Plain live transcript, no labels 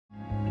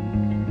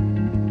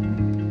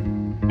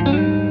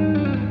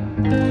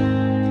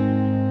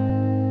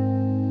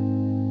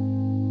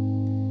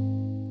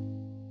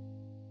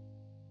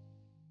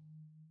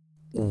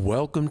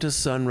Welcome to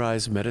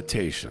Sunrise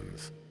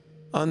Meditations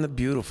on the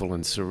beautiful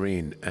and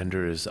serene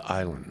Enders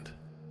Island.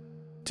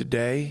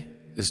 Today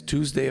is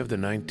Tuesday of the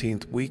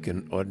 19th week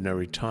in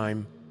Ordinary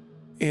Time,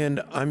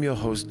 and I'm your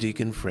host,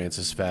 Deacon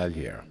Francis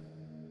Valliere.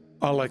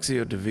 Our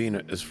Lectio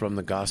Divina is from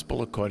the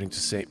Gospel according to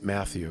St.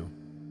 Matthew.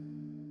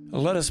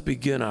 Let us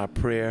begin our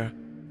prayer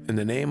in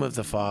the name of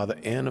the Father,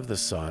 and of the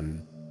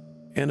Son,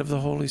 and of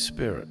the Holy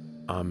Spirit.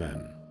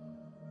 Amen.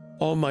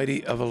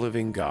 Almighty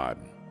ever-living God,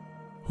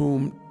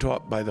 whom,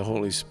 taught by the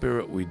Holy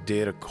Spirit, we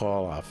dare to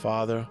call our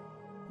Father,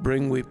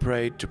 bring, we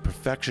pray, to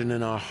perfection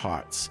in our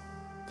hearts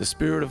the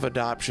spirit of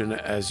adoption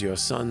as your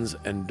sons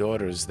and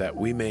daughters, that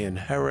we may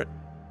inherit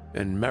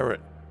and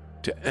merit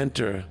to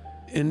enter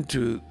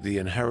into the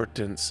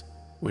inheritance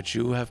which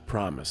you have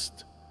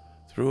promised,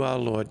 through our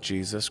Lord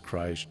Jesus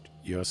Christ,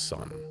 your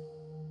Son,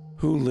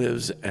 who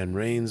lives and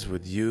reigns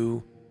with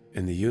you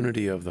in the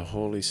unity of the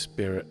Holy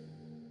Spirit,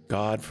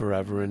 God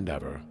forever and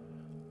ever.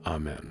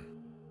 Amen.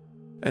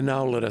 And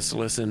now let us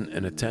listen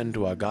and attend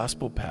to our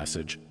gospel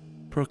passage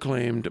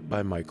proclaimed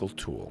by Michael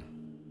Toole.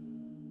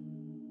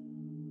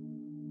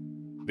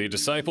 The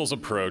disciples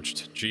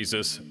approached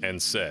Jesus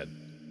and said,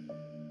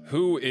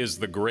 "Who is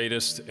the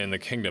greatest in the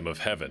kingdom of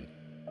heaven?"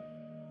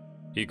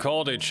 He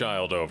called a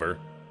child over,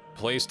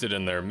 placed it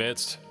in their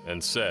midst,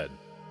 and said,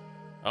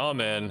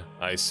 "Amen,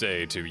 I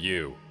say to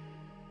you,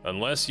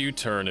 unless you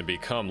turn and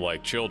become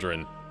like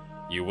children,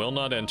 you will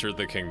not enter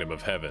the kingdom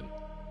of heaven.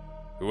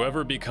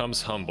 Whoever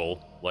becomes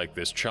humble, like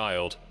this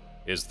child,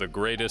 is the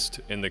greatest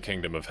in the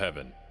kingdom of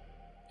heaven.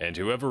 And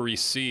whoever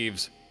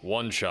receives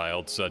one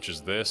child such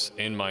as this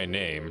in my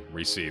name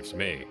receives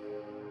me.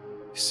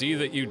 See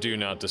that you do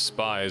not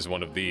despise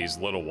one of these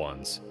little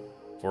ones,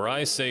 for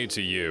I say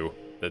to you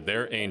that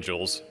their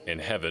angels in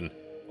heaven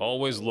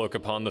always look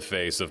upon the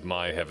face of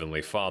my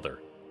heavenly Father.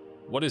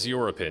 What is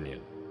your opinion?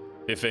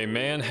 If a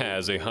man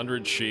has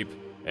 100 sheep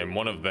and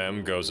one of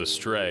them goes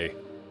astray,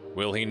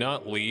 will he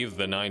not leave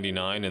the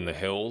 99 in the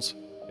hills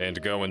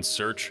and go in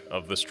search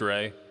of the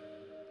stray?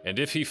 And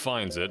if he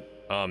finds it,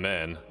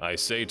 amen, I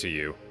say to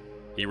you,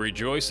 he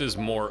rejoices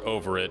more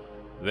over it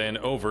than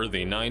over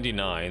the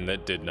 99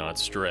 that did not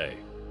stray.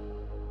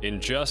 In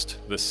just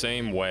the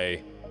same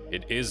way,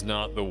 it is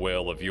not the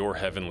will of your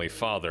heavenly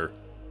Father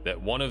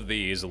that one of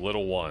these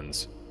little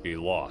ones be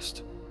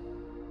lost."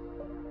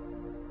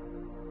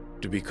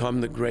 To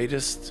become the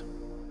greatest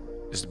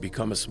is to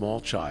become a small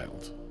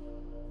child.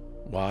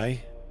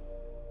 Why?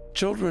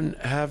 Children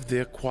have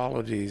their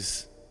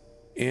qualities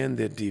and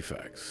their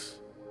defects.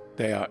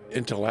 They are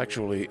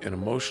intellectually and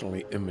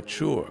emotionally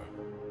immature,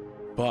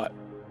 but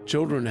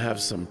children have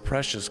some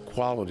precious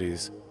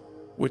qualities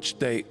which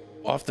they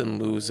often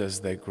lose as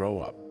they grow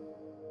up.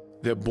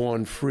 They're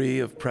born free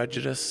of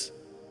prejudice,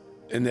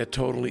 and they're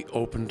totally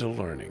open to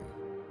learning.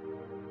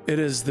 It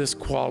is this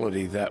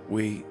quality that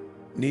we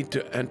need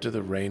to enter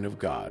the reign of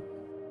God.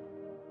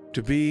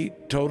 To be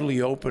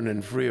totally open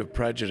and free of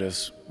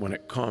prejudice when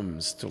it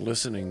comes to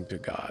listening to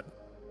God.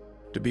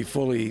 To be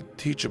fully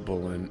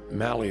teachable and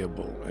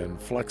malleable and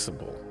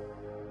flexible.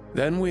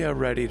 Then we are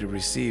ready to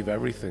receive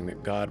everything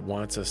that God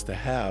wants us to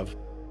have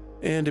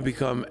and to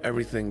become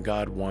everything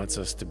God wants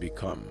us to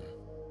become.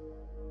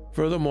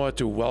 Furthermore,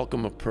 to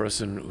welcome a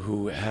person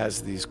who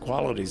has these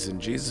qualities in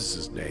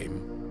Jesus'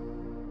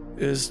 name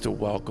is to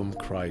welcome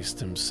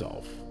Christ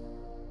himself.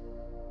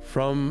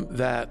 From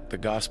that, the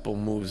gospel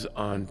moves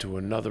on to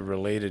another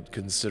related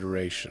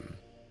consideration.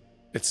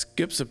 It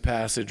skips a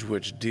passage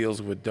which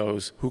deals with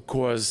those who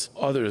cause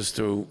others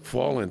to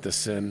fall into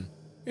sin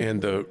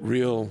and the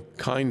real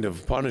kind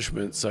of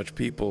punishment such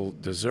people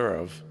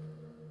deserve,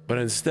 but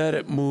instead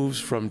it moves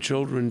from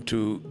children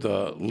to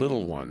the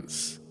little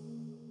ones.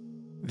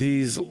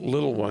 These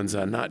little ones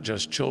are not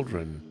just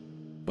children,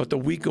 but the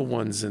weaker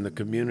ones in the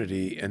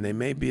community, and they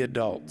may be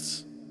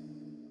adults.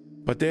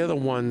 But they're the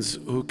ones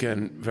who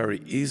can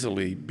very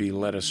easily be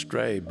led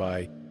astray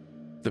by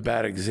the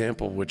bad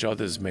example which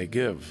others may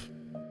give.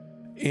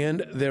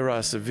 And there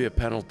are severe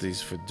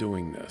penalties for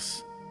doing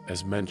this,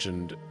 as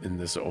mentioned in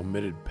this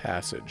omitted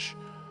passage.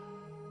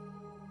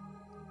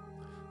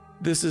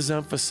 This is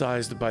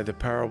emphasized by the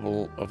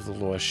parable of the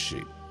lost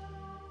sheep.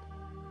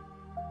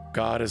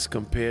 God is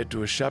compared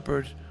to a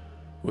shepherd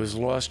who has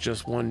lost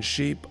just one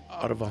sheep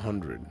out of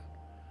 100.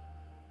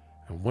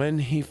 And when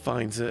he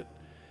finds it,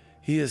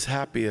 he is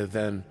happier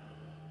than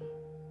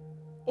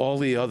all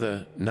the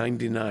other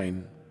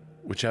 99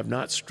 which have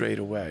not strayed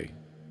away.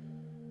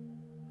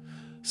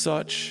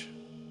 Such,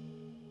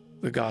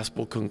 the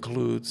gospel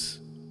concludes,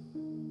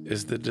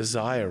 is the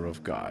desire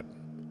of God,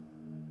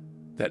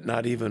 that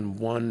not even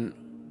one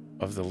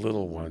of the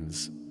little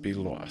ones be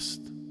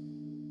lost.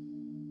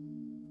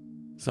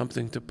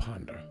 Something to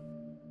ponder.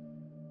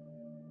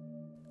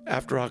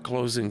 After our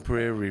closing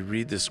prayer, we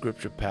read the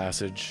scripture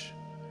passage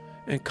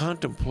and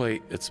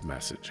contemplate its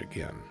message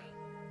again.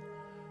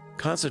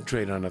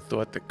 Concentrate on a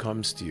thought that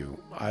comes to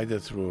you, either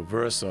through a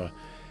verse or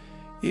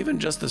even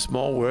just a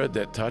small word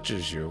that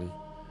touches you,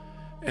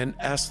 and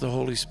ask the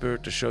Holy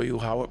Spirit to show you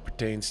how it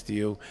pertains to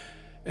you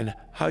and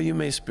how you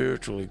may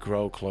spiritually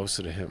grow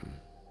closer to Him.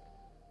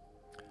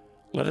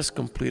 Let us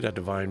complete our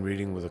divine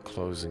reading with a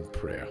closing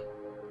prayer,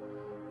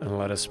 and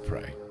let us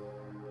pray.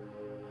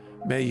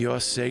 May your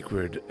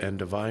sacred and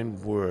divine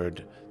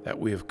word that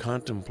we have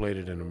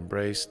contemplated and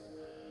embraced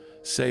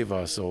save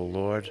us, O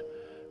Lord,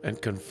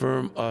 and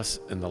confirm us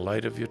in the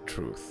light of your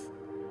truth.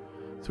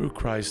 Through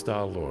Christ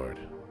our Lord.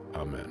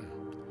 Amen.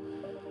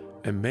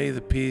 And may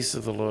the peace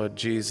of the Lord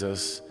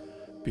Jesus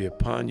be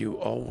upon you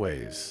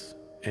always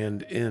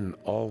and in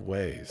all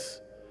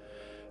ways.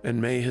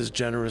 And may his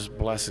generous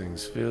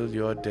blessings fill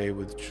your day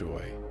with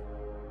joy.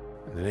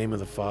 In the name of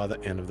the Father,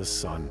 and of the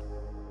Son,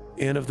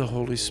 and of the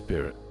Holy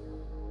Spirit.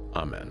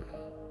 Amen.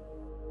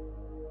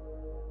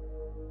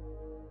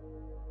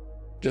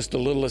 Just a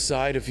little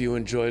aside, if you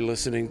enjoy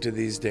listening to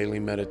these daily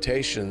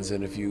meditations,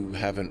 and if you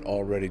haven't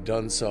already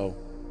done so,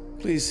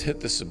 please hit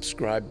the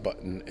subscribe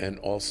button and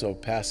also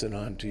pass it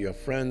on to your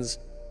friends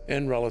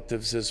and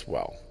relatives as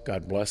well.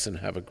 God bless and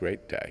have a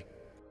great day.